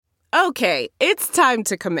Okay, it's time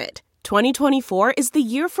to commit. 2024 is the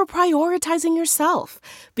year for prioritizing yourself.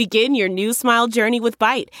 Begin your new smile journey with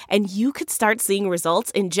Byte, and you could start seeing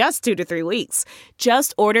results in just 2 to 3 weeks.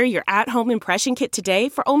 Just order your at-home impression kit today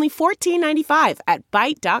for only $14.95 at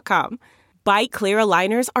Byte.com. Byte Clear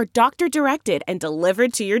aligners are doctor-directed and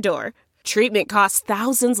delivered to your door. Treatment costs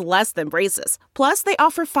thousands less than braces. Plus, they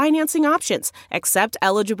offer financing options, accept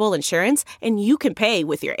eligible insurance, and you can pay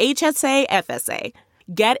with your HSA, FSA.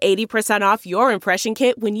 Get 80% off your impression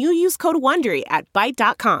kit when you use code WONDERY at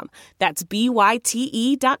Byte.com. That's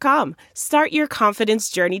BYTE.com. Start your confidence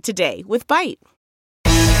journey today with Byte.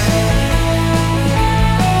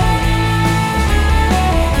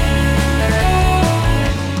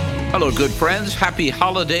 Hello, good friends. Happy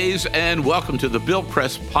holidays, and welcome to the Bill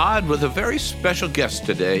Press Pod with a very special guest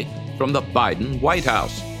today from the Biden White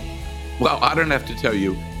House. Well, I don't have to tell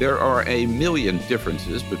you, there are a million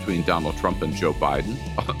differences between Donald Trump and Joe Biden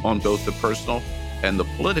on both the personal and the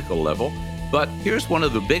political level. But here's one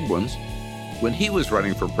of the big ones. When he was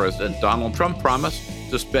running for president, Donald Trump promised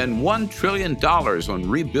to spend $1 trillion on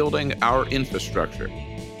rebuilding our infrastructure.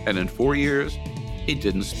 And in 4 years, he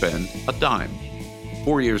didn't spend a dime.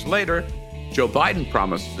 4 years later, Joe Biden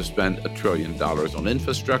promised to spend $1 trillion on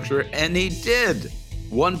infrastructure, and he did.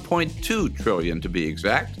 $1.2 trillion to be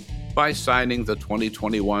exact, by signing the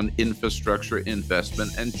 2021 Infrastructure Investment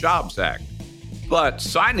and Jobs Act. But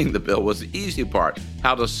signing the bill was the easy part.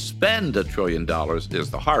 How to spend $1 trillion is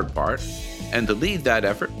the hard part. And to lead that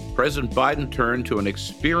effort, President Biden turned to an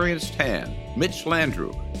experienced hand, Mitch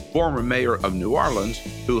Landrieu, former mayor of New Orleans,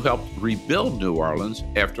 who helped rebuild New Orleans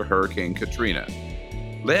after Hurricane Katrina.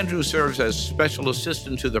 Landrieu serves as special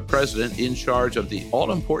assistant to the president in charge of the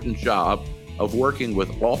all-important job of working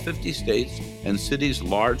with all 50 states and cities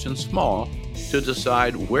large and small to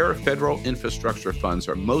decide where federal infrastructure funds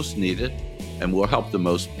are most needed and will help the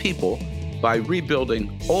most people by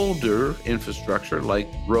rebuilding older infrastructure like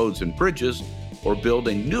roads and bridges or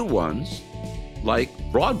building new ones like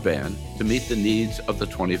broadband to meet the needs of the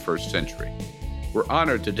 21st century. We're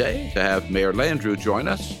honored today to have Mayor Landrieu join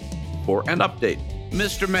us for an update.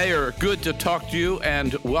 Mr. Mayor, good to talk to you,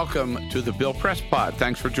 and welcome to the Bill Press Pod.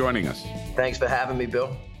 Thanks for joining us. Thanks for having me,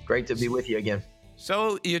 Bill. Great to be with you again.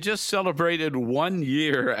 So you just celebrated 1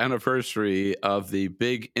 year anniversary of the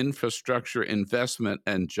big Infrastructure Investment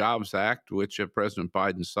and Jobs Act, which President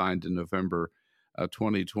Biden signed in November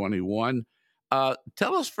 2021.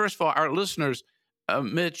 Tell us, first of all, our listeners,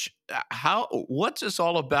 Mitch, what's this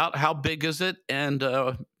all about? How big is it? And,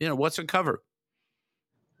 what's it cover?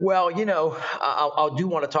 Well, I do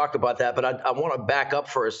want to talk about that, but I want to back up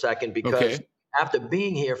for a second because after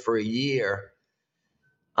being here for a year,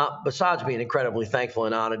 besides being incredibly thankful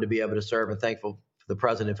and honored to be able to serve and thankful for the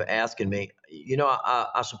president for asking me,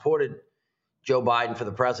 I supported Joe Biden for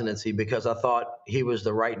the presidency because I thought he was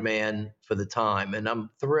the right man for the time. And I'm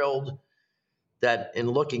thrilled that in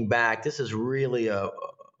looking back, this is really a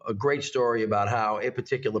great story about how a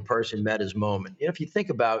particular person met his moment. If you think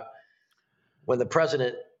about when the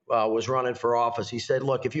president was running for office, he said,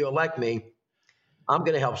 look, if you elect me, I'm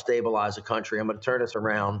going to help stabilize the country. I'm going to turn us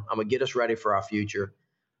around. I'm going to get us ready for our future.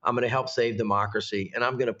 I'm going to help save democracy. And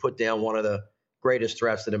I'm going to put down one of the greatest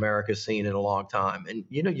threats that America's seen in a long time. And,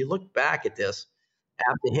 you look back at this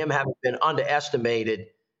after him having been underestimated,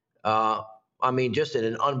 just in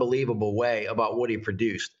an unbelievable way about what he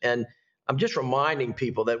produced. And I'm just reminding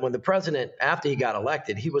people that when the president, after he got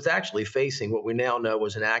elected, he was actually facing what we now know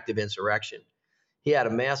was an active insurrection. He had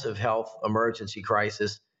a massive health emergency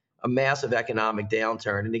crisis, a massive economic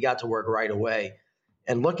downturn, and he got to work right away.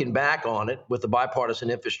 And looking back on it, with the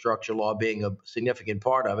bipartisan infrastructure law being a significant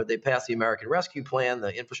part of it, they passed the American Rescue Plan,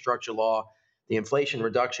 the infrastructure law, the Inflation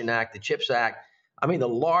Reduction Act, the CHIPS Act. The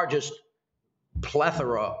largest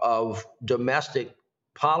plethora of domestic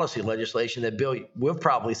policy legislation that, Bill, we've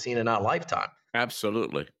probably seen in our lifetime.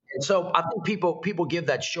 Absolutely. And so I think people give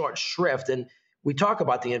that short shrift, and we talk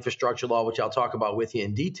about the infrastructure law, which I'll talk about with you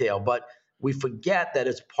in detail, but we forget that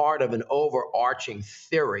it's part of an overarching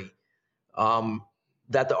theory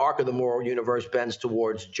that the arc of the moral universe bends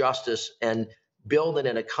towards justice and building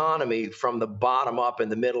an economy from the bottom up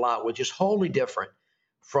and the middle out, which is wholly different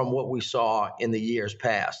from what we saw in the years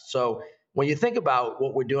past. So when you think about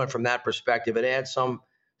what we're doing from that perspective, it adds some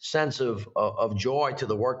sense of joy to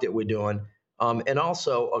the work that we're doing, and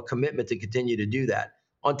also a commitment to continue to do that.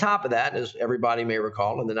 On top of that, as everybody may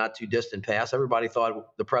recall, in the not too distant past, everybody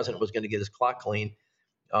thought the president was going to get his clock clean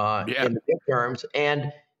in the midterms.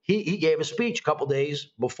 And he gave a speech a couple days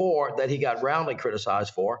before that he got roundly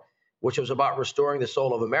criticized for, which was about restoring the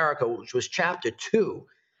soul of America, which was chapter 2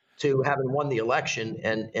 to having won the election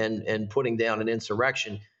and putting down an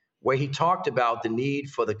insurrection. where he talked about the need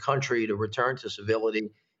for the country to return to civility.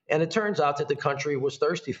 And it turns out that the country was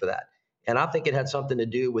thirsty for that. And I think it had something to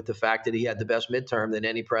do with the fact that he had the best midterm that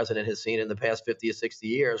any president has seen in the past 50 or 60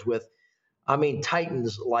 years with,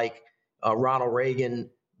 titans like Ronald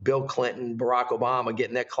Reagan, Bill Clinton, Barack Obama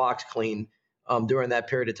getting their clocks clean during that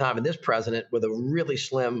period of time. And this president, with a really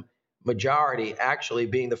slim majority, actually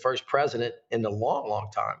being the first president in a long, long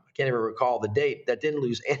time, I can't even recall the date, that didn't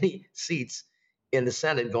lose any seats in the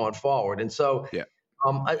Senate going forward. And so,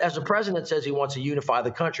 as the president says he wants to unify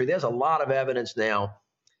the country, there's a lot of evidence now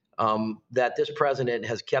that this president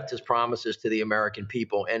has kept his promises to the American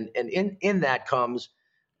people. And in that comes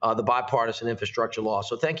the bipartisan infrastructure law.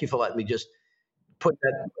 So thank you for letting me just put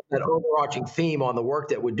that overarching theme on the work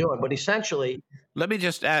that we're doing. But essentially, let me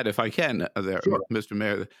just add, if I can, there, sure. Mr.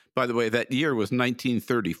 Mayor. By the way, that year was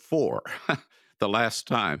 1934, the last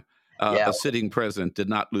time a sitting president did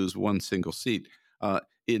not lose one single seat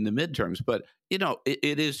in the midterms. But,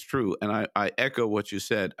 it is true. And I echo what you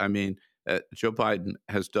said. I mean, Joe Biden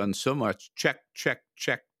has done so much, check,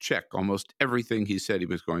 almost everything he said he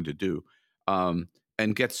was going to do,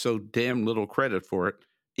 and gets so damn little credit for it,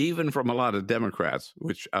 even from a lot of Democrats,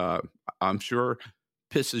 which I'm sure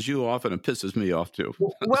pisses you off and it pisses me off too.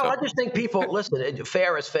 Well, I just think people, listen,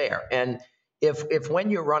 fair is fair. And if when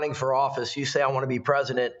you're running for office, you say, I want to be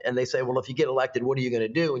president, and they say, well, if you get elected, what are you going to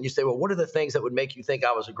do? And you say, well, what are the things that would make you think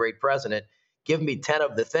I was a great president? Give me 10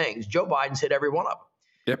 of the things. Joe Biden's hit every one of them.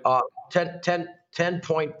 Yep.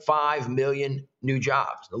 10.5 million new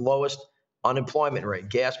jobs, the lowest unemployment rate.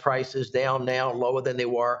 Gas prices down now, lower than they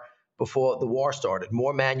were before the war started.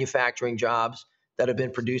 More manufacturing jobs that have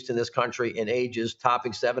been produced in this country in ages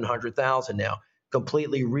topping 700,000 now.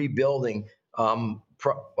 Completely rebuilding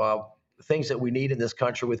things that we need in this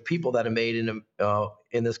country with people that are made in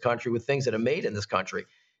this country, with things that are made in this country.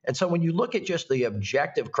 And so when you look at just the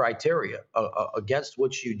objective criteria against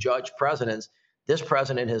which you judge presidents, this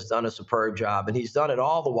president has done a superb job, and he's done it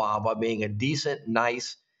all the while by being a decent,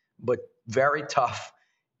 nice, but very tough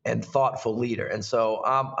and thoughtful leader. And so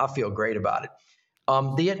I feel great about it.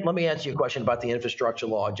 Let me answer your question about the infrastructure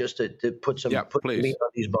law, just to put some meat on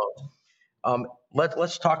these bones.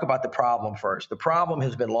 Let's talk about the problem first. The problem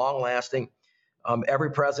has been long-lasting. Every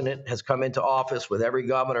president has come into office with every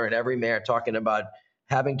governor and every mayor talking about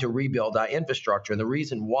having to rebuild our infrastructure. And the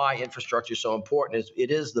reason why infrastructure is so important is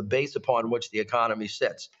it is the base upon which the economy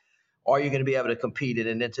sits. Are you going to be able to compete in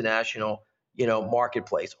an international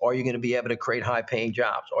marketplace? Are you going to be able to create high-paying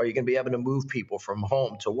jobs? Are you going to be able to move people from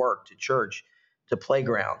home to work, to church, to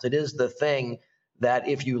playgrounds? It is the thing that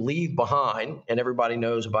if you leave behind, and everybody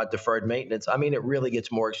knows about deferred maintenance, it really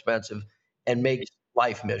gets more expensive and makes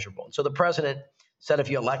life miserable. And so the president said,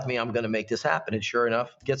 if you elect me, I'm going to make this happen. And sure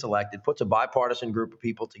enough, gets elected, puts a bipartisan group of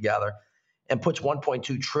people together, and puts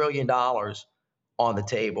 $1.2 trillion on the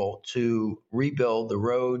table to rebuild the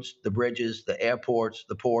roads, the bridges, the airports,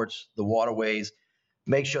 the ports, the waterways,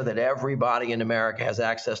 make sure that everybody in America has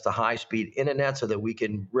access to high-speed internet so that we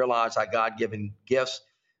can realize our God-given gifts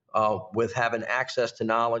with having access to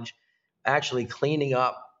knowledge, actually cleaning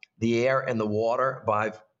up the air and the water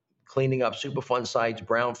by cleaning up Superfund sites,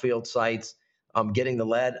 brownfield sites, getting the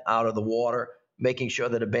lead out of the water, making sure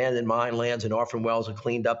that abandoned mine lands and orphan wells are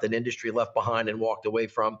cleaned up that industry left behind and walked away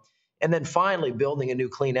from. And then finally, building a new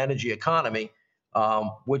clean energy economy,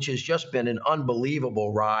 which has just been an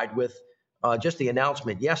unbelievable ride with just the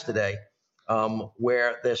announcement yesterday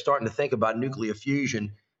where they're starting to think about nuclear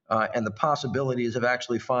fusion and the possibilities of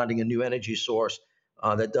actually finding a new energy source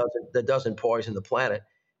that doesn't poison the planet.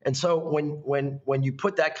 And so when you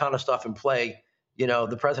put that kind of stuff in play,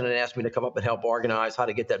 the president asked me to come up and help organize how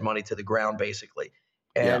to get that money to the ground, basically.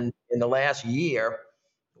 And in the last year,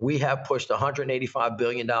 we have pushed $185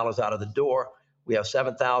 billion out of the door. We have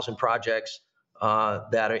 7,000 projects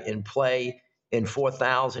that are in play in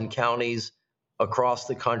 4,000 counties across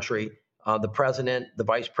the country. The president, the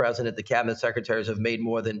vice president, the cabinet secretaries have made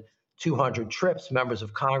more than 200 trips. Members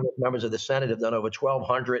of Congress, members of the Senate have done over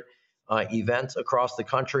 1,200 events across the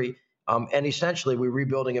country. And essentially, we're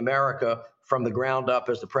rebuilding America from the ground up,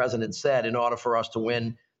 as the president said, in order for us to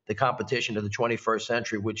win the competition of the 21st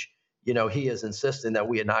century, which, he is insisting that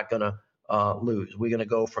we are not going to lose. We're going to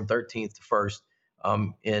go from 13th to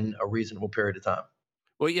 1st in a reasonable period of time.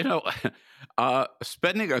 Well,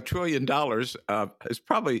 spending $1 trillion is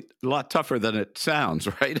probably a lot tougher than it sounds,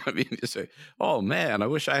 right? You say, oh, man, I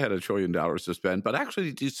wish I had $1 trillion to spend. But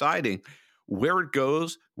actually deciding where it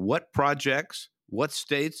goes, what projects, what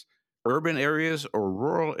states, urban areas or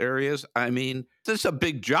rural areas, this is a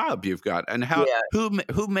big job you've got. And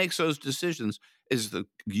who makes those decisions is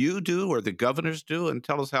you do or the governors do? And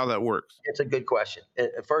tell us how that works. It's a good question.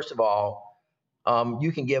 First of all,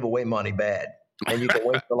 you can give away money bad, and you can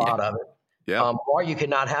waste a lot of it. Yeah. Or you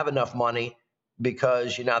cannot have enough money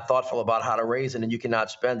because you're not thoughtful about how to raise it, and you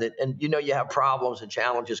cannot spend it. And you have problems and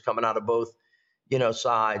challenges coming out of both,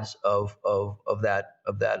 sides of that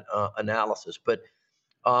analysis. But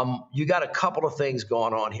you got a couple of things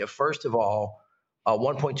going on here. First of all,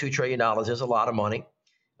 $1.2 trillion is a lot of money.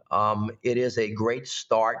 It is a great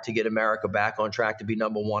start to get America back on track to be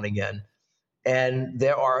number one again. And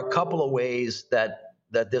there are a couple of ways that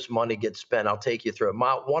this money gets spent. I'll take you through it.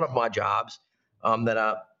 One of my jobs that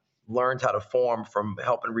I learned how to form from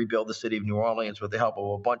helping rebuild the city of New Orleans with the help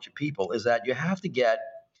of a bunch of people is that you have to get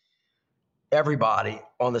everybody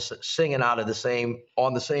singing on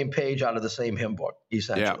the same page out of the same hymn book,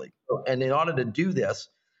 essentially. Yeah. And in order to do this,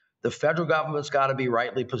 the federal government's got to be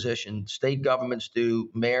rightly positioned. State governments do,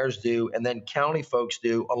 mayors do, and then county folks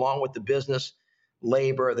do, along with the business,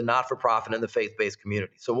 labor, the not-for-profit, and the faith-based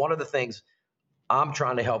community. So one of the things I'm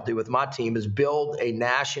trying to help do with my team is build a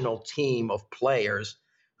national team of players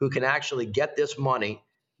who can actually get this money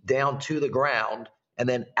down to the ground and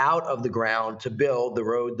then out of the ground to build the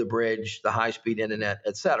road, the bridge, the high-speed internet,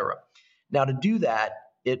 et cetera. Now, to do that,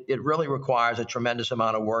 it really requires a tremendous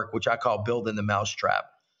amount of work, which I call building the mousetrap.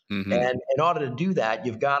 Mm-hmm. And in order to do that,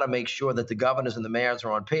 you've got to make sure that the governors and the mayors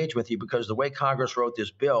are on page with you, because the way Congress wrote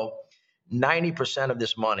this bill, 90% of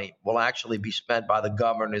this money will actually be spent by the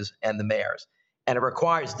governors and the mayors. And it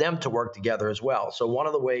requires them to work together as well. So one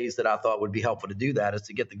of the ways that I thought would be helpful to do that is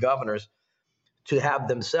to get the governors to have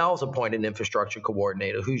themselves appoint an infrastructure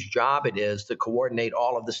coordinator whose job it is to coordinate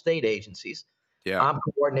all of the state agencies. Yeah. I'm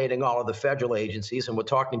coordinating all of the federal agencies, and we're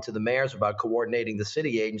talking to the mayors about coordinating the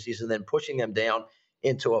city agencies and then pushing them down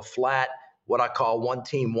into a flat, what I call one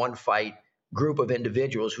team, one fight group of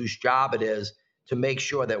individuals whose job it is to make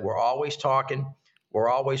sure that we're always talking, we're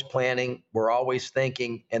always planning, we're always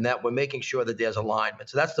thinking, and that we're making sure that there's alignment.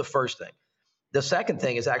 So that's the first thing. The second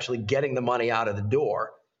thing is actually getting the money out of the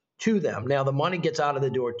door to them. Now, the money gets out of the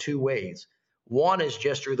door two ways. One is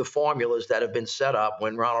just through the formulas that have been set up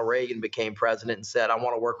when Ronald Reagan became president and said, I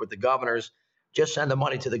want to work with the governors, just send the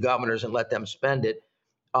money to the governors and let them spend it.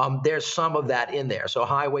 There's some of that in there. So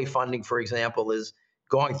highway funding, for example, is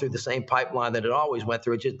going through the same pipeline that it always went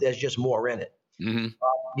through. There's just more in it.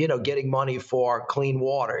 Mm-hmm. Getting money for clean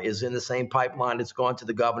water is in the same pipeline. It's gone to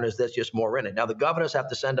the governors. There's just more in it. Now, the governors have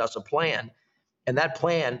to send us a plan, and that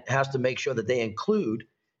plan has to make sure that they include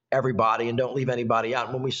everybody and don't leave anybody out.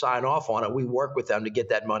 And when we sign off on it, we work with them to get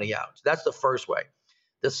that money out. So that's the first way.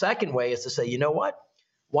 The second way is to say, you know what?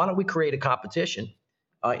 Why don't we create a competition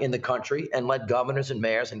in the country and let governors and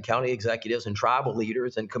mayors and county executives and tribal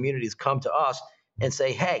leaders and communities come to us and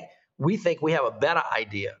say, hey, we think we have a better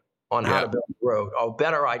idea on how to build a road, or a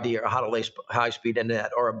better idea on how to lay high-speed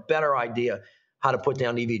internet, or a better idea how to put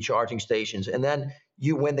down EV charging stations. And then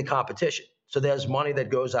you win the competition. So there's money that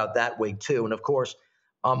goes out that way too. And of course,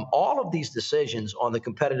 all of these decisions on the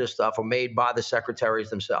competitive stuff are made by the secretaries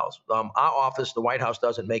themselves. Our office, the White House,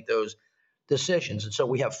 doesn't make those decisions. And so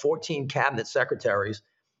we have 14 cabinet secretaries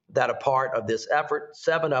that are part of this effort,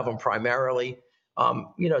 7 of them primarily,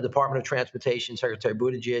 Department of Transportation, Secretary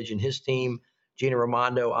Buttigieg and his team, Gina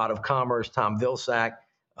Raimondo out of Commerce, Tom Vilsack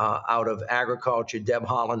out of Agriculture, Deb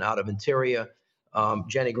Haaland out of Interior,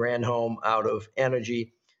 Jenny Granholm out of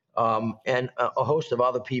Energy, and a host of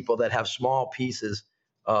other people that have small pieces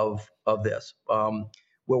of this.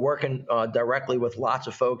 We're working directly with lots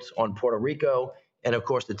of folks on Puerto Rico and, of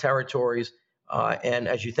course, the territories. And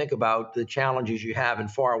as you think about the challenges you have in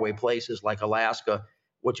faraway places like Alaska,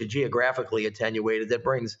 which are geographically attenuated, that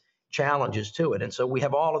brings challenges to it. And so we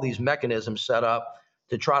have all of these mechanisms set up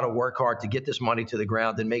to try to work hard to get this money to the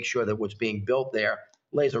ground and make sure that what's being built there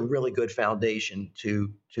lays a really good foundation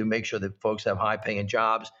to make sure that folks have high-paying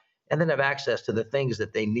jobs and then have access to the things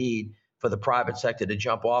that they need for the private sector to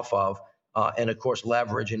jump off of and, of course,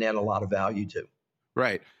 leverage and add a lot of value to.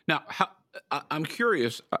 Right. Now, I'm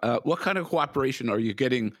curious, what kind of cooperation are you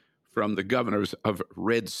getting from the governors of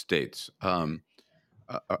red states?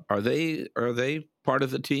 Are they part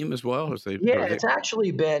of the team as well? It's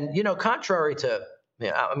actually been, contrary to,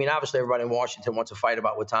 obviously everybody in Washington wants to fight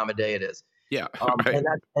about what time of day it is. Yeah. Right.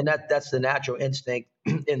 And that's the natural instinct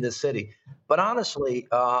in this city. But honestly,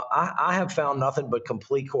 I have found nothing but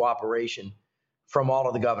complete cooperation from all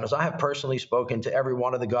of the governors. I have personally spoken to every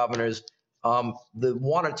one of the governors. The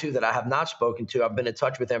one or two that I have not spoken to, I've been in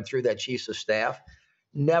touch with them through their chiefs of staff.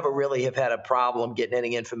 Never really have had a problem getting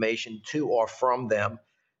any information to or from them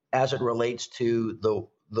as it relates to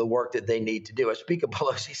the work that they need to do. As Speaker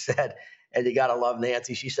Pelosi said, and you got to love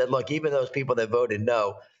Nancy. She said, look, even those people that voted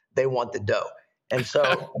no, they want the dough. And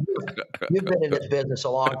so you've been in this business a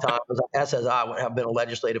long time. As I have been a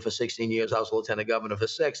legislator for 16 years. I was a lieutenant governor for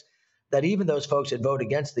 6. That even those folks that vote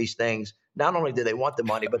against these things, not only do they want the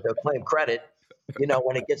money, but they'll claim credit,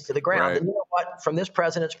 when it gets to the ground. Right. And you know what? From this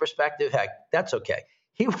president's perspective, heck, that's okay.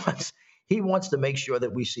 He wants to make sure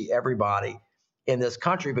that we see everybody in this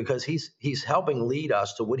country because he's helping lead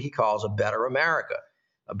us to what he calls a better America.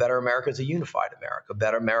 A better America is a unified America. A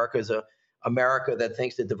better America is a America that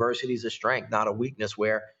thinks that diversity is a strength, not a weakness,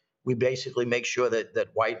 where we basically make sure that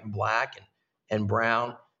white and black and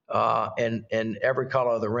brown and every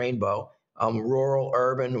color of the rainbow, rural,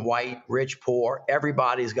 urban, white, rich, poor,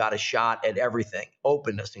 everybody's got a shot at everything.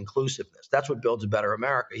 Openness, inclusiveness. That's what builds a better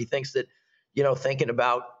America. He thinks that, thinking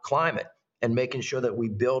about climate and making sure that we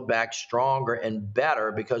build back stronger and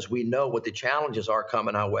better because we know what the challenges are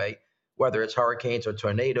coming our way, whether it's hurricanes or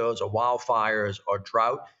tornadoes or wildfires or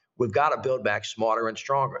drought. We've got to build back smarter and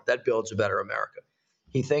stronger. That builds a better America.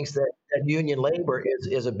 He thinks that union labor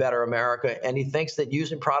is a better America, and he thinks that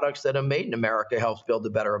using products that are made in America helps build a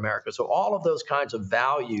better America. So all of those kinds of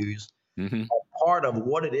values are part of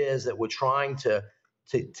what it is that we're trying to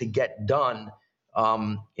get done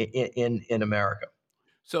in America.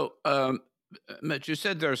 So, Mitch, you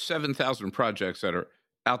said there are 7,000 projects that are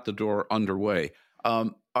out the door underway.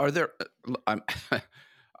 Are there?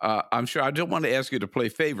 I'm sure I don't want to ask you to play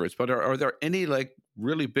favorites, but are there any like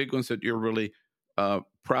really big ones that you're really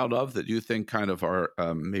proud of that you think kind of are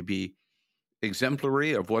maybe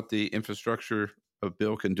exemplary of what the infrastructure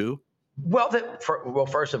bill can do? Well,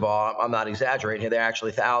 first of all, I'm not exaggerating here. There are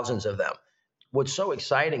actually thousands of them. What's so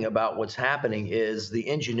exciting about what's happening is the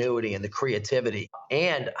ingenuity and the creativity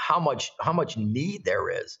and how much need there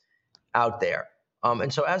is out there.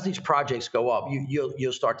 And so as these projects go up,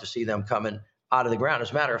 you'll start to see them coming out of the ground.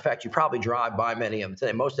 As a matter of fact, you probably drive by many of them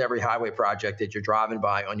today. Most every highway project that you're driving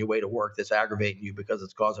by on your way to work that's aggravating you because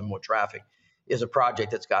it's causing more traffic is a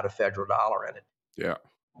project that's got a federal dollar in it. Yeah.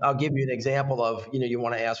 I'll give you an example of, you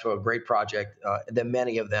want to ask for a great project, there are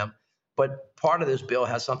many of them. But part of this bill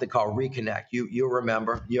has something called Reconnect. You'll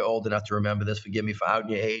remember, you're old enough to remember this, forgive me for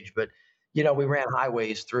outing your age, but, we ran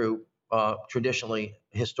highways through traditionally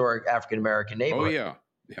historic African-American neighborhoods. Oh, yeah.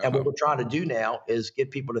 And what we're trying to do now is get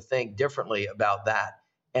people to think differently about that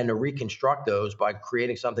and to reconstruct those by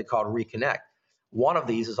creating something called Reconnect. One of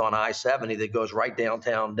these is on I-70 that goes right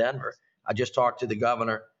downtown Denver. I just talked to the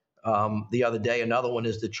governor the other day. Another one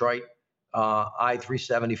is Detroit,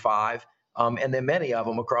 I-375. And there are many of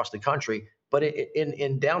them across the country. But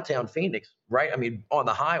in downtown Phoenix, right? I mean, on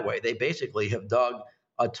the highway, they basically have dug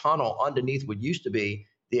a tunnel underneath what used to be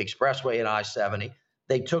the expressway at I-70.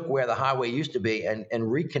 They took where the highway used to be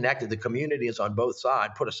and reconnected the communities on both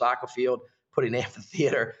sides, put a soccer field, put an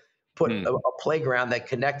amphitheater, put a playground that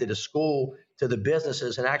connected a school to the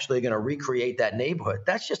businesses and actually going to recreate that neighborhood.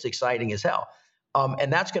 That's just exciting as hell.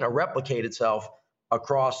 And that's going to replicate itself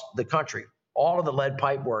across the country. All of the lead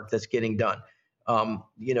pipe work that's getting done,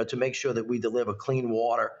 to make sure that we deliver clean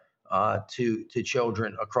water to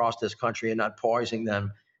children across this country and not poisoning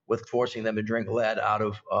them with forcing them to drink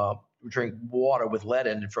drink water with lead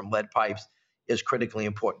in it from lead pipes is critically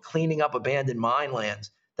important. Cleaning up abandoned mine lands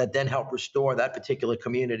that then help restore that particular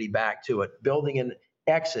community back to it. Building an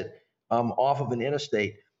exit off of an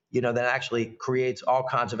interstate, that actually creates all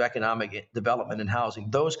kinds of economic development and housing.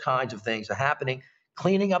 Those kinds of things are happening.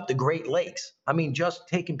 Cleaning up the Great Lakes. I mean, just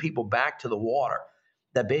taking people back to the water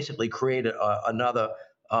that basically created another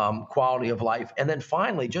quality of life. And then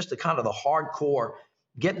finally, just the kind of the hardcore,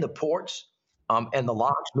 getting the ports and the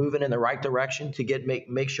locks moving in the right direction to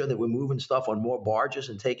make sure that we're moving stuff on more barges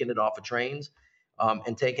and taking it off of trains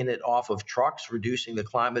and taking it off of trucks, reducing the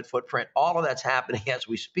climate footprint. All of that's happening as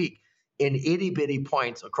we speak in itty-bitty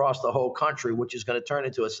points across the whole country, which is going to turn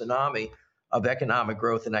into a tsunami of economic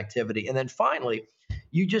growth and activity. And then finally,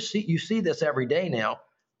 you see this every day now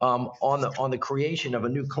on the creation of a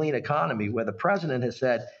new clean economy, where the president has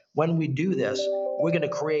said, when we do this, we're going to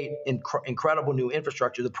create incredible new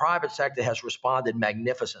infrastructure. The private sector has responded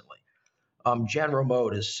magnificently. General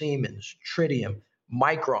Motors, Siemens, Tritium,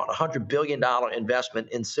 Micron, $100 billion investment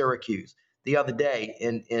in Syracuse. The other day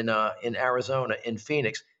in Arizona, in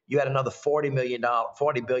Phoenix, you had another $40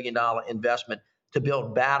 billion investment to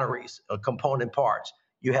build batteries, component parts.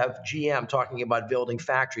 You have GM talking about building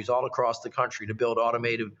factories all across the country to build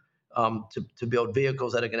automated, to build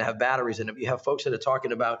vehicles that are going to have batteries in them. You have folks that are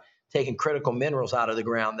talking about taking critical minerals out of the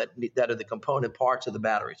ground that are the component parts of the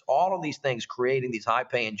batteries. All of these things creating these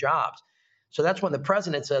high-paying jobs. So that's when the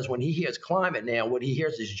president says when he hears climate now, what he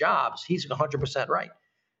hears is jobs. He's 100% right.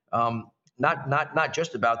 not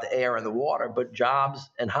just about the air and the water, but jobs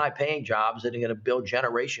and high-paying jobs that are going to build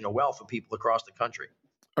generational wealth for people across the country.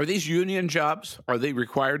 Are these union jobs? Are they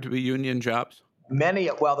required to be union jobs?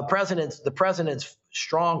 The president's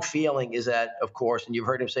strong feeling is that, of course, and you've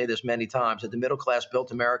heard him say this many times, that the middle class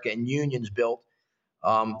built America and unions built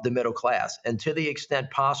the middle class. And to the extent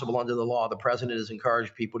possible under the law, the president has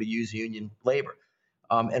encouraged people to use union labor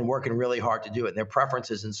and working really hard to do it. And their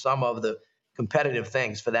preferences in some of the competitive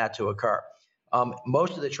things for that to occur.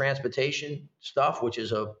 Most of the transportation stuff, which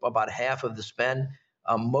is about half of the spend,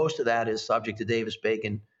 most of that is subject to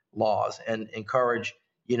Davis-Bacon laws and encourage,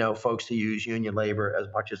 folks to use union labor as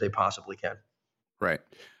much as they possibly can. Right.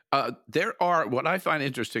 What I find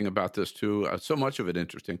interesting about this too, so much of it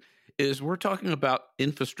interesting, is we're talking about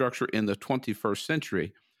infrastructure in the 21st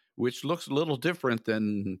century, which looks a little different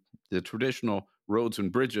than the traditional roads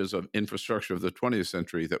and bridges of infrastructure of the 20th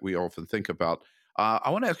century that we often think about. I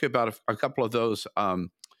want to ask you about a couple of those,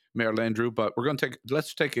 Mayor Landrieu, but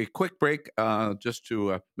let's take a quick break just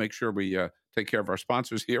to make sure we take care of our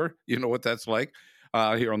sponsors here. You know what that's like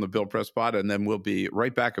here on the Bill Press Pod, and then we'll be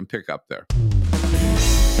right back and pick up there.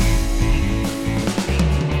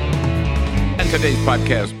 And today's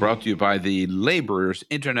podcast brought to you by the Laborers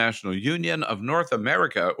International Union of North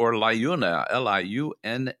America, or LIUNA,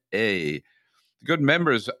 L-I-U-N-A. The good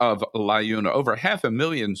members of LIUNA, over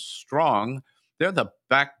 500,000 strong. They're the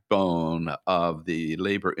backbone of the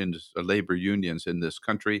labor unions in this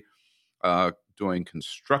country, doing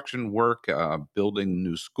construction work, building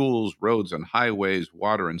new schools, roads and highways,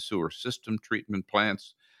 water and sewer system treatment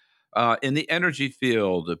plants. In the energy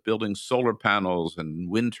field, building solar panels and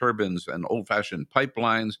wind turbines and old-fashioned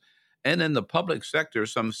pipelines. And in the public sector,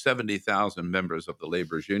 some 70,000 members of the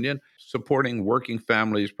Laborers Union, supporting working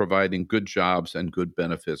families, providing good jobs and good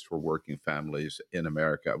benefits for working families in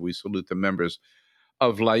America. We salute the members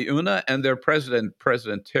of LIUNA and their president,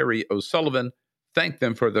 President Terry O'Sullivan. Thank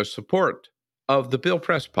them for their support of the Bill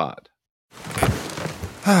Press Pod.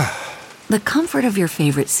 The comfort of your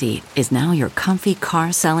favorite seat is now your comfy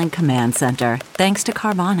car-selling command center, thanks to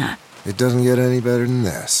Carvana. It doesn't get any better than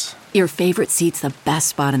this. Your favorite seat's the best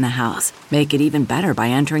spot in the house. Make it even better by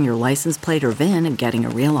entering your license plate or VIN and getting a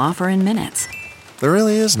real offer in minutes. There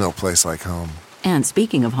really is no place like home. And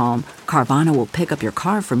speaking of home, Carvana will pick up your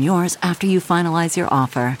car from yours after you finalize your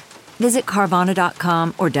offer. Visit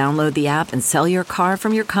Carvana.com or download the app and sell your car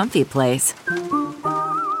from your comfy place.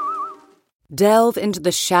 Delve into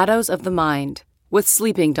the shadows of the mind with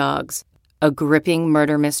Sleeping Dogs, a gripping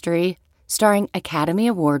murder mystery starring Academy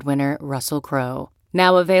Award winner Russell Crowe.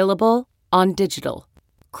 Now available on digital.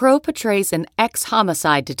 Crowe portrays an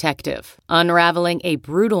ex-homicide detective unraveling a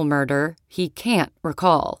brutal murder he can't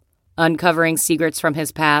recall. Uncovering secrets from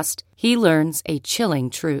his past, he learns a chilling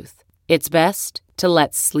truth. It's best to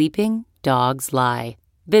let sleeping dogs lie.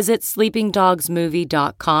 Visit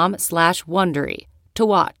sleepingdogsmovie.com/Wondery to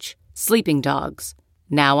watch Sleeping Dogs,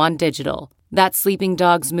 now on digital. That's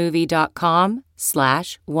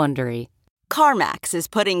sleepingdogsmovie.com/Wondery. CarMax is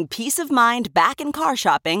putting peace of mind back in car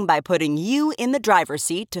shopping by putting you in the driver's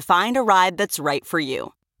seat to find a ride that's right for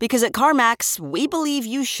you. Because at CarMax, we believe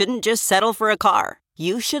you shouldn't just settle for a car.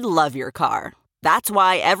 You should love your car. That's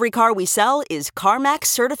why every car we sell is CarMax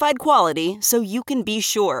certified quality, so you can be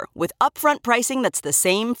sure with upfront pricing that's the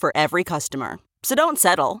same for every customer. So don't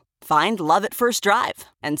settle. Find love at first drive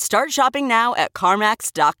and start shopping now at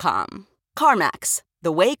CarMax.com. CarMax,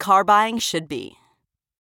 the way car buying should be.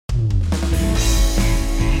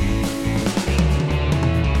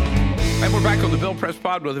 And we're back on the Bill Press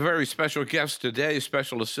Pod with a very special guest today,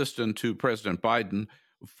 special assistant to President Biden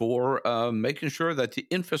for making sure that the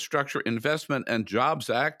Infrastructure Investment and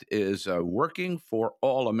Jobs Act is working for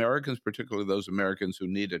all Americans, particularly those Americans who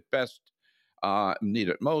need it best, need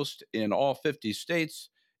it most, in all 50 states,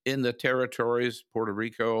 in the territories, Puerto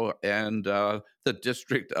Rico, and the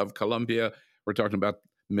District of Columbia. We're talking about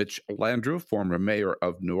Mitch Landrieu, former mayor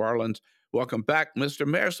of New Orleans. Welcome back, Mr.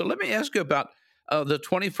 Mayor. So let me ask you about the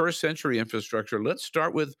 21st century infrastructure. Let's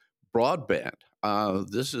start with broadband.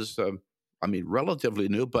 This is, relatively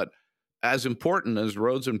new, but as important as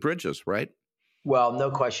roads and bridges, right? Well, no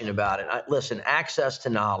question about it. Listen, access to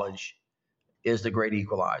knowledge is the great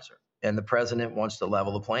equalizer, and the president wants to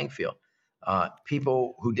level the playing field.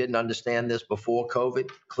 People who didn't understand this before COVID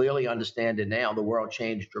clearly understand it now. The world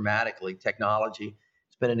changed dramatically. Technology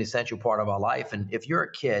has been an essential part of our life. And if you're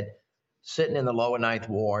a kid sitting in the lower Ninth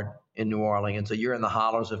Ward in New Orleans, or you're in the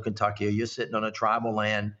hollows of Kentucky, or you're sitting on a tribal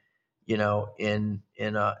land, in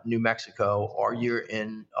New Mexico, or you're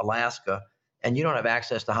in Alaska, and you don't have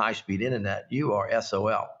access to high-speed internet, you are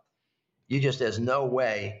SOL. There's no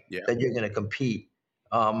way that you're going to compete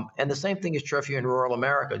And the same thing is true here in rural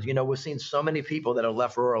America. We've seen so many people that have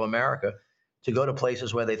left rural America to go to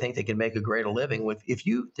places where they think they can make a greater living. If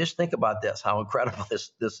you just think about this, how incredible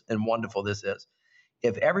this and wonderful this is.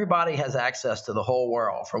 If everybody has access to the whole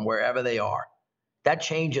world from wherever they are, that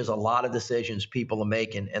changes a lot of decisions people are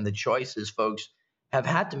making and the choices folks have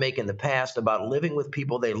had to make in the past about living with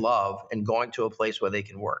people they love and going to a place where they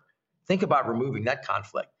can work. Think about removing that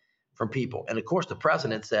conflict from people. And of course, the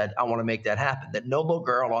president said, I want to make that happen, that no little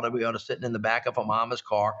girl ought to be able to sit in the back of a mama's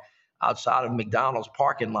car outside of McDonald's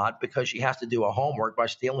parking lot because she has to do her homework by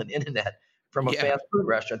stealing internet from a fast food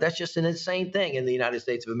restaurant. That's just an insane thing in the United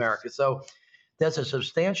States of America. So there's a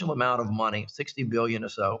substantial amount of money, $60 billion or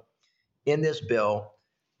so, in this bill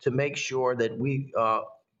to make sure that we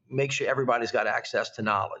make sure everybody's got access to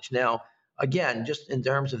knowledge. Now, again, just in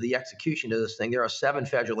terms of the execution of this thing, there are 7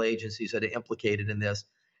 federal agencies that are implicated in this,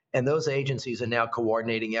 and those agencies are now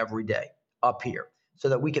coordinating every day up here so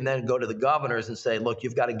that we can then go to the governors and say, look,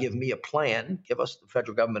 you've got to give me a plan, give us, the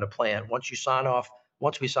federal government, a plan. Once we sign off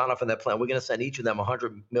on that plan, we're going to send each of them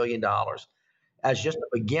 $100 million as just a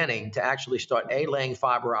beginning to actually start A, laying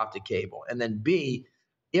fiber optic cable, and then B,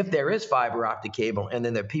 if there is fiber optic cable and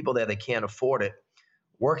then there are people there that can't afford it,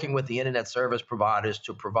 working with the internet service providers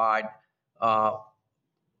to provide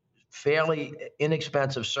fairly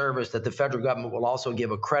inexpensive service that the federal government will also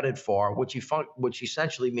give a credit for, which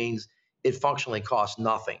essentially means it functionally costs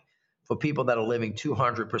nothing for people that are living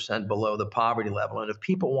 200% below the poverty level. And if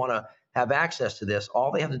people want to have access to this,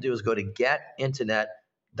 all they have to do is go to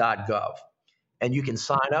getinternet.gov, and you can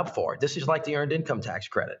sign up for it. This is like the earned income tax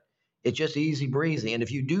credit. It's just easy breezy. And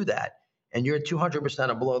if you do that and you're 200%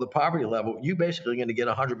 or below the poverty level, you basically are going to get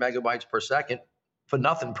 100 megabytes per second for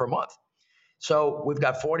nothing per month. So we've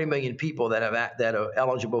got 40 million people that are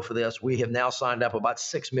eligible for this. We have now signed up about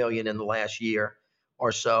 6 million in the last year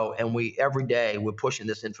or so. And every day we're pushing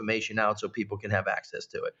this information out so people can have access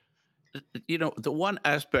to it. The one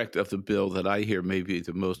aspect of the bill that I hear maybe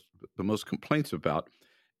the most complaints about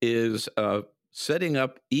is setting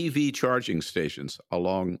up EV charging stations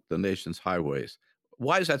along the nation's highways.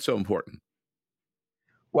 Why is that so important?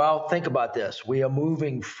 Well, think about this. We are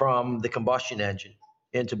moving from the combustion engine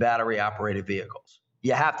into battery-operated vehicles.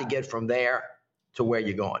 You have to get from there to where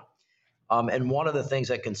you're going. And one of the things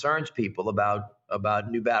that concerns people about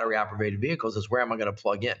new battery-operated vehicles is where am I going to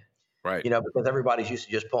plug in? Right. Because everybody's used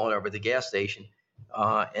to just pulling over at the gas station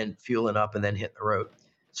and fueling up and then hitting the road.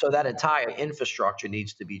 So that entire infrastructure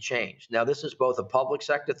needs to be changed. Now, this is both a public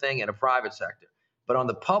sector thing and a private sector. But on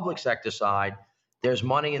the public sector side, there's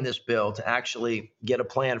money in this bill to actually get a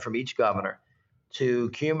plan from each governor to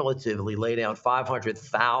cumulatively lay down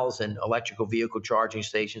 500,000 electrical vehicle charging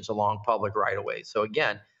stations along public right-of-ways. So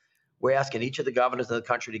again, we're asking each of the governors in the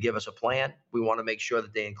country to give us a plan. We want to make sure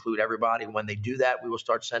that they include everybody. When they do that, we will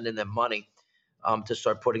start sending them money to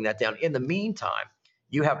start putting that down. In the meantime,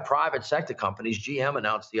 you have private sector companies. GM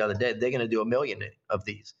announced the other day they're going to do 1 million of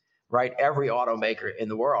these, right? Every automaker in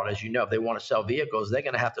the world, as you know, if they want to sell vehicles, they're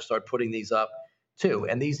going to have to start putting these up too.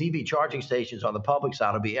 And these EV charging stations on the public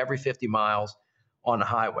side will be every 50 miles on the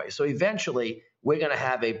highway. So eventually, we're going to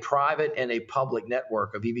have a private and a public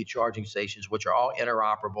network of EV charging stations, which are all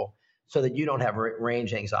interoperable so that you don't have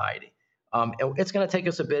range anxiety. It's going to take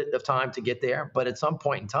us a bit of time to get there, but at some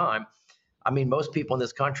point in time, most people in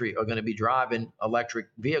this country are going to be driving electric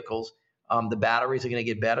vehicles. The batteries are going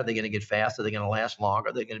to get better. They're going to get faster. They're going to last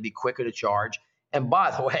longer. They're going to be quicker to charge. And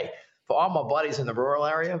by the way, for all my buddies in the rural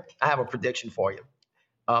area, I have a prediction for you.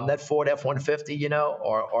 That Ford F-150,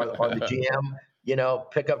 or the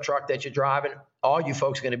GM, pickup truck that you're driving, all you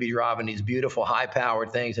folks are going to be driving these beautiful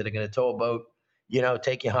high-powered things that are going to tow a boat,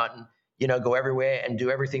 take you hunting, go everywhere and do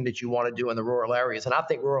everything that you want to do in the rural areas. And I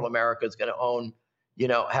think rural America is going to own,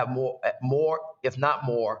 have more, if not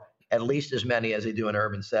more, at least as many as they do in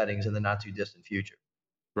urban settings in the not too distant future.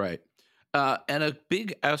 Right. And a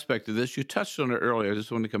big aspect of this, you touched on it earlier, I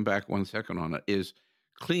just want to come back 1 second on it, is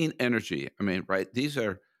clean energy. Right,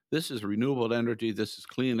 this is renewable energy, this is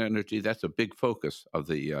clean energy. That's a big focus of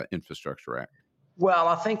the Infrastructure Act. Well,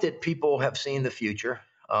 I think that people have seen the future.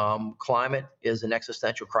 Climate is an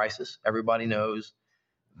existential crisis. Everybody knows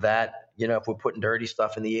that, if we're putting dirty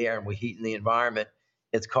stuff in the air and we're heating the environment,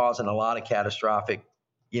 it's causing a lot of catastrophic,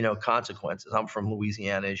 consequences. I'm from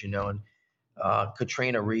Louisiana, as you know, and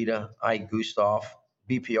Katrina, Rita, Ike, Gustav,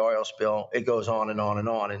 BP oil spill, it goes on and on and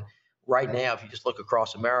on. And right now, if you just look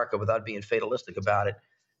across America without being fatalistic about it,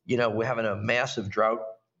 we're having a massive drought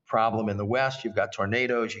problem in the West. You've got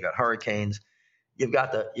tornadoes, you've got hurricanes, you've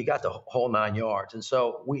got the whole 9 yards. And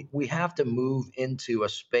so we have to move into a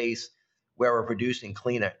space where we're producing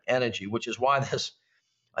cleaner energy, which is why this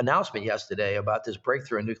announcement yesterday about this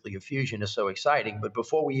breakthrough in nuclear fusion is so exciting. But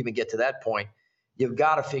before we even get to that point, you've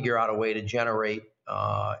got to figure out a way to generate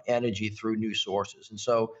energy through new sources. And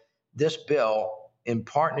so this bill, in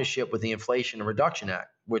partnership with the Inflation Reduction Act,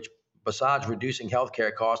 which besides reducing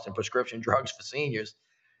healthcare costs and prescription drugs for seniors,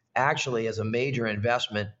 actually is a major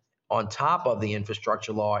investment on top of the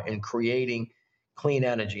infrastructure law in creating clean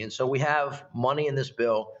energy. And so we have money in this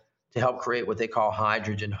bill to help create what they call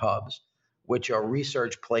hydrogen hubs, which are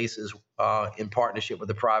research places in partnership with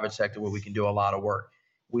the private sector where we can do a lot of work.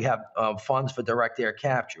 We have funds for direct air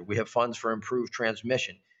capture. We have funds for improved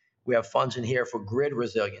transmission. We have funds in here for grid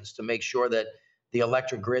resilience to make sure that the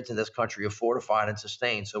electric grids in this country are fortified and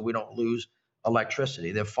sustained so we don't lose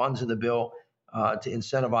electricity. There are funds in the bill to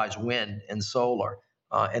incentivize wind and solar,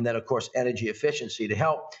 and then, of course, energy efficiency to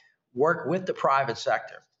help work with the private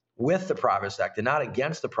sector, not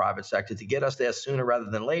against the private sector, to get us there sooner rather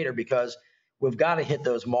than later, because we've got to hit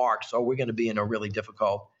those marks or we're going to be in a really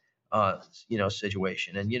difficult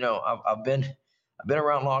situation. And, I've been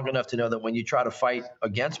around long enough to know that when you try to fight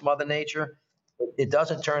against Mother Nature, it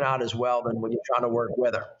doesn't turn out as well than when you're trying to work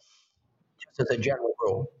with her, just as a general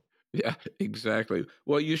rule. Yeah, exactly.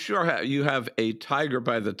 Well, you sure have a tiger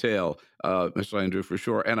by the tail, Mr. Landrieu, for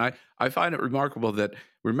sure. And I find it remarkable that,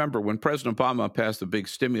 remember, when President Obama passed the big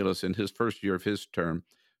stimulus in his first year of his term,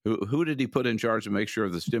 who did he put in charge to make sure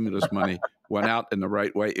the stimulus money went out in the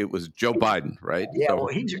right way? It was Joe Biden, right? Yeah, so, well,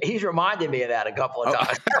 he's reminded me of that a couple of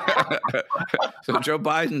times. So Joe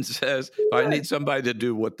Biden says, if I need somebody to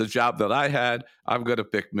do the job that I had, I'm going to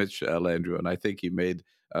pick Mitch Landrieu, and I think he made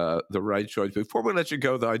the right choice. Before we let you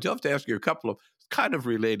go, though, I do have to ask you a couple of kind of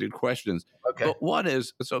related questions. Okay. But one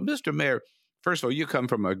is, so Mr. Mayor, first of all, you come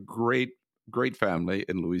from a great family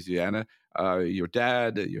in Louisiana. Your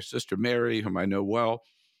dad, your sister Mary, whom I know well,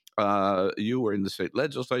 you were in the state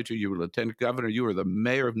legislature, you were lieutenant governor, you were the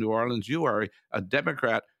mayor of New Orleans. You are a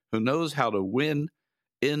Democrat who knows how to win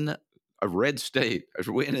in a red state,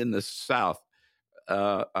 win in the South.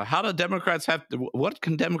 How do Democrats what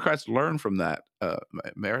can Democrats learn from that,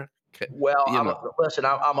 Mayor? Well, listen,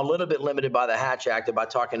 I'm a little bit limited by the Hatch Act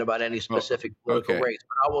about talking about any specific political race,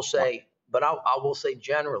 but I will say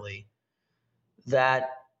generally that,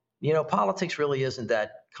 politics really isn't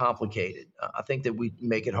that complicated. I think that we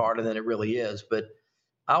make it harder than it really is, but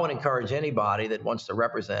I would encourage anybody that wants to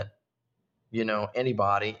represent,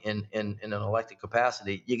 anybody in an elected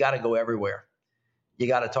capacity, you got to go everywhere. You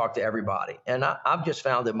got to talk to everybody. And I've just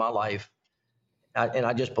found in my life, and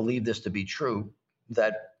I just believe this to be true,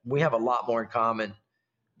 that we have a lot more in common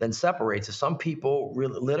than separates us. Some people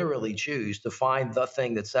literally choose to find the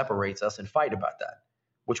thing that separates us and fight about that,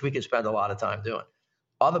 which we could spend a lot of time doing.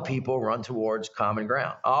 Other people run towards common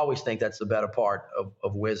ground. I always think that's the better part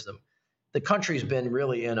of wisdom. The country's been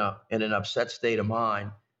really in an upset state of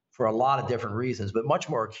mind for a lot of different reasons, but much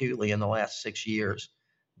more acutely in the last 6 years.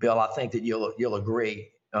 Bill, I think that you'll agree.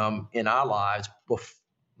 In our lives,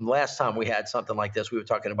 last time we had something like this, we were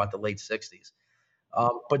talking about the late 60s.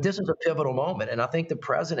 But this is a pivotal moment, and I think the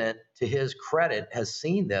president, to his credit, has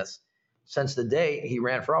seen this since the day he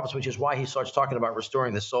ran for office, which is why he starts talking about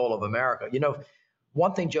restoring the soul of America.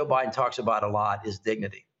 One thing Joe Biden talks about a lot is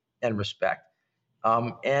dignity and respect.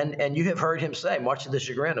 And you have heard him say, much to the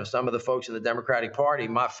chagrin of some of the folks in the Democratic Party,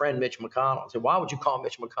 my friend Mitch McConnell. So why would you call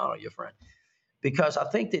Mitch McConnell your friend? Because I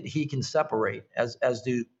think that he can separate, as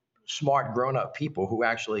do smart grown-up people who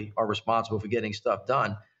actually are responsible for getting stuff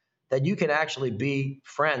done, that you can actually be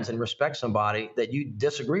friends and respect somebody that you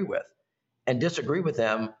disagree with, and disagree with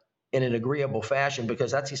them in an agreeable fashion,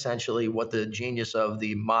 because that's essentially what the genius of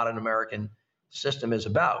the modern American system is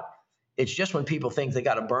about. It's just when people think they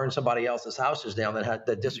got to burn somebody else's houses down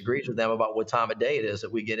that disagrees with them about what time of day it is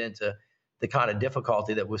that we get into the kind of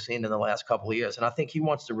difficulty that we've seen in the last couple of years. And I think he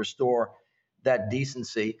wants to restore that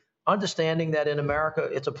decency, understanding that in America,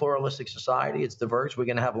 it's a pluralistic society. It's diverse. We're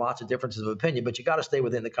going to have lots of differences of opinion, but you got to stay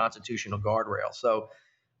within the constitutional guardrail. So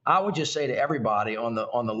I would just say to everybody on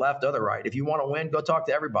the left or the right, if you want to win, go talk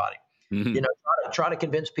to everybody. Mm-hmm. Try to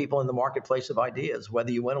convince people in the marketplace of ideas,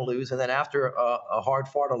 whether you win or lose. And then after a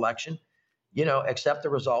hard-fought election, accept the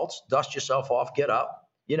results, dust yourself off, get up,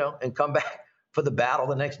 and come back for the battle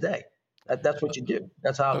the next day. That's what you do.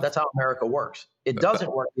 That's how America works. It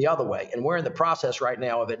doesn't work the other way. And we're in the process right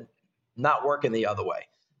now of it not working the other way.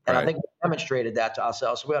 And right. I think we demonstrated that to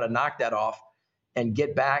ourselves. So we got to knock that off and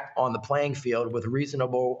get back on the playing field with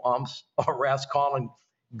reasonable umps or refs calling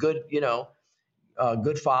good,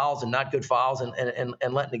 good fouls and not good fouls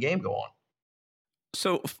and letting the game go on.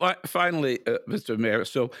 So finally, Mr. Mayor,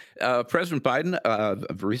 President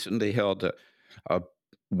Biden recently held a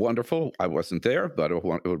Wonderful. I wasn't there, but I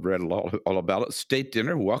read all about it. State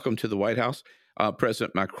dinner. Welcome to the White House,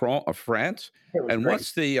 President Macron of France. And great.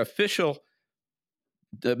 what's the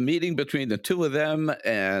meeting between the two of them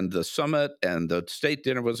and the summit and the state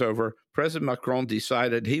dinner was over? President Macron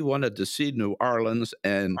decided he wanted to see New Orleans,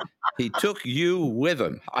 and he took you with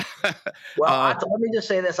him. Well, let me just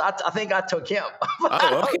say this. I think I took him.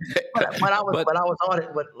 Oh, okay. When I was on it.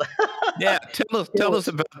 Yeah, tell us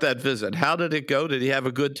about that visit. How did it go? Did he have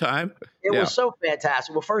a good time? It was so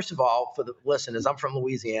fantastic. Well, first of all, for the listeners, I'm from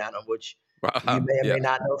Louisiana, which you may or may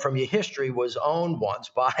not know from your history was owned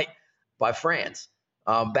once by France.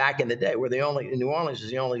 Back in the day, New Orleans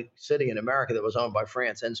is the only city in America that was owned by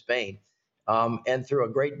France and Spain. And through a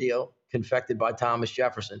great deal confected by Thomas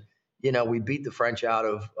Jefferson, we beat the French out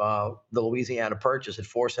of the Louisiana Purchase at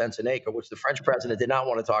 4 cents an acre, which the French president did not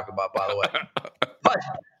want to talk about, by the way.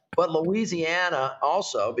 But Louisiana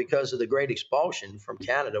also, because of the great expulsion from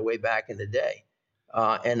Canada way back in the day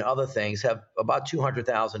and other things, have about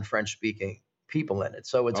 200,000 French-speaking people in it.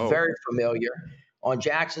 So it's very familiar. On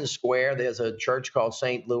Jackson Square, there's a church called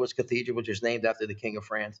St. Louis Cathedral, which is named after the King of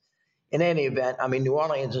France. In any event, New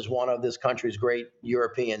Orleans is one of this country's great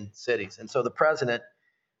European cities. And so the president,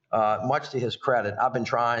 much to his credit, I've been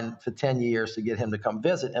trying for 10 years to get him to come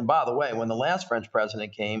visit. And by the way, when the last French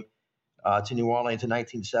president came to New Orleans in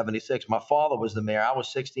 1976, my father was the mayor. I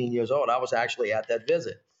was 16 years old. I was actually at that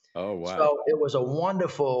visit. Oh, wow. So it was a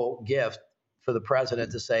wonderful gift for the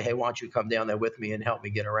president to say, hey, why don't you come down there with me and help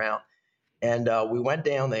me get around? And we went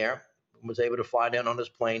down there, was able to fly down on his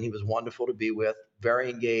plane. He was wonderful to be with, very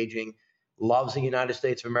engaging, loves the United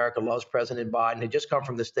States of America, loves President Biden. Had just come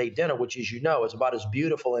from the state dinner, which, as you know, is about as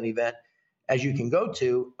beautiful an event as you can go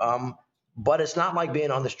to. But it's not like being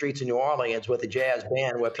on the streets of New Orleans with a jazz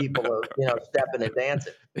band where people are, stepping and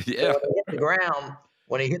dancing. Yeah. So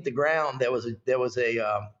when he hit the ground, there was a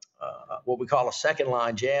what we call a second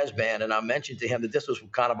line jazz band. And I mentioned to him that this was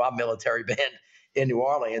kind of our military band in New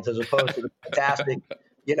Orleans, as opposed to the fantastic,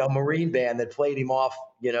 Marine band that played him off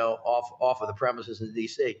of the premises in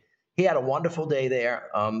D.C. He had a wonderful day there.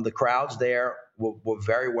 The crowds there were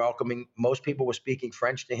very welcoming. Most people were speaking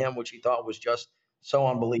French to him, which he thought was just so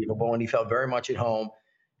unbelievable, and he felt very much at home.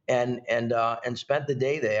 And spent the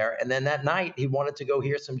day there. And then that night, he wanted to go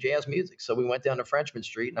hear some jazz music, so we went down to Frenchmen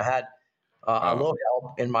Street, and I had a little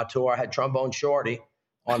help in my tour. I had Trombone Shorty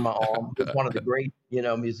on my arm, who's one of the great,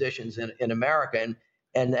 musicians in America.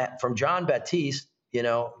 And that from John Baptiste,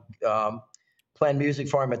 playing music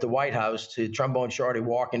for him at the White House, to Trombone Shorty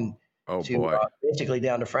walking basically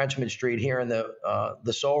down to Frenchmen Street, hearing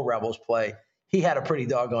the Soul Rebels play. He had a pretty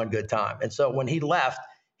doggone good time. And so when he left,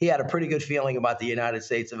 he had a pretty good feeling about the United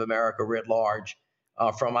States of America writ large,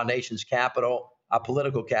 from our nation's capital, our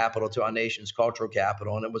political capital, to our nation's cultural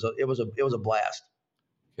capital. And it was a blast.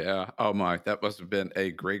 Yeah. Oh, my. That must have been a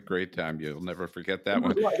great, great time. You'll never forget that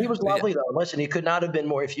one. He was lovely, though. Listen, he could not have been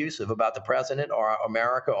more effusive about the president or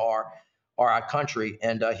America or our country.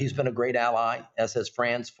 And he's been a great ally, as has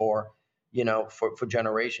France, for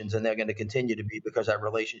generations. And they're going to continue to be, because that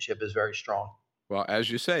relationship is very strong. Well,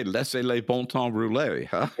 as you say, laissez les bon temps rouler,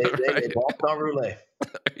 huh? Les bon temps rouler.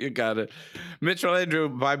 You got it. Mitchell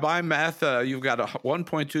Landrieu, by my math, you've got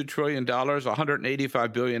 $1.2 trillion,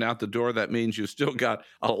 $185 billion out the door. That means you still got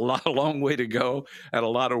a long way to go and a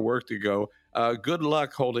lot of work to go. Good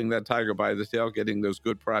luck holding that tiger by the tail, getting those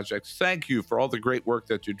good projects. Thank you for all the great work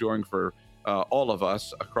that you're doing for all of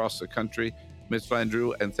us across the country, Mitch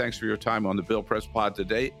Landrieu, and thanks for your time on the Bill Press Pod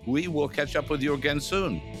today. We will catch up with you again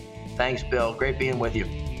soon. Thanks, Bill. Great being with you.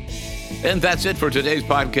 And that's it for today's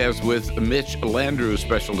podcast with Mitch Landrieu,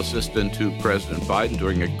 Special Assistant to President Biden,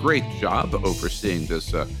 doing a great job overseeing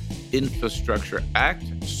this Infrastructure Act.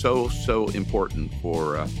 So important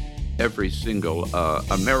for every single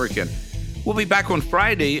American. We'll be back on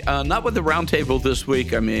Friday, not with the roundtable this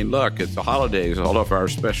week. Look, it's the holidays. All of our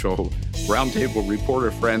special roundtable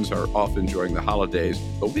reporter friends are off enjoying the holidays.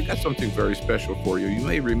 But we've got something very special for you. You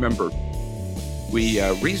may remember we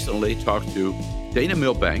recently talked to Dana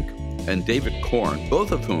Milbank and David Corn,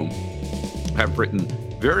 both of whom have written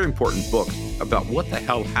very important books about what the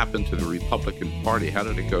hell happened to the Republican Party. How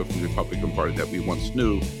did it go from the Republican Party that we once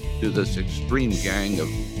knew to this extreme gang of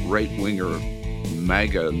right-winger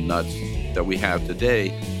MAGA nuts that we have today?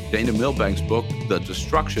 Dana Milbank's book, The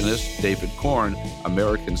Destructionist, David Corn,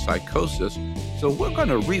 American Psychosis. So we're going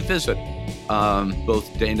to revisit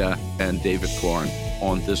both Dana and David Corn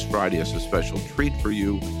on this Friday as a special treat for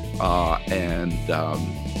you, and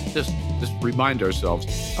just remind ourselves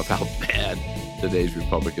of how bad today's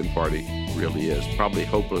Republican Party really is. Probably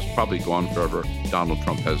hopeless, probably gone forever. Donald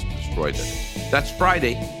Trump has destroyed it. That's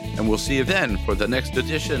Friday, and we'll see you then for the next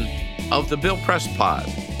edition of the Bill Press Pod.